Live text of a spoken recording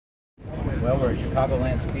Well, we're at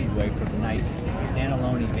Chicagoland Speedway for tonight's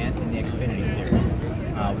standalone event in the Xfinity Series.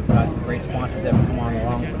 We've got some great sponsors that have come on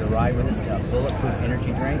along for the ride with us. Bulletproof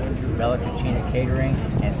Energy drink, Bella Cucina Catering,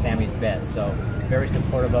 and Sammy's Best. So very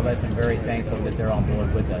supportive of us and very thankful that they're on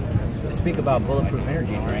board with us. To speak about Bulletproof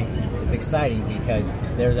Energy drink, it's exciting because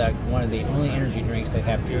they're one of the only energy drinks that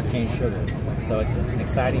have pure cane sugar. So it's an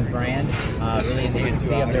exciting brand, really in the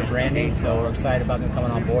infancy of their branding, so we're excited about them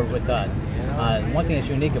coming on board with us. One thing that's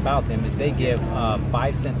unique about them is they give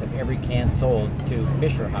 5 cents of every can sold to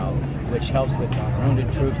Fisher House, which helps with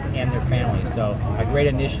wounded troops and their families. So a great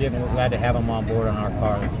initiative, and we're glad to have them on board on our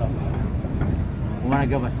cars. We want to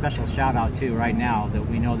give a special shout out too right now that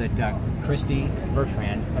we know that Christy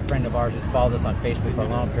Bertrand, a friend of ours who's followed us on Facebook for a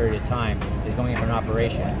long period of time, is going in for an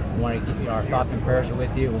operation. We want to give you our thoughts and prayers are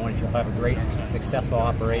with you. We want you to have a great, successful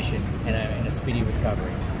operation and a speedy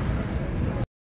recovery.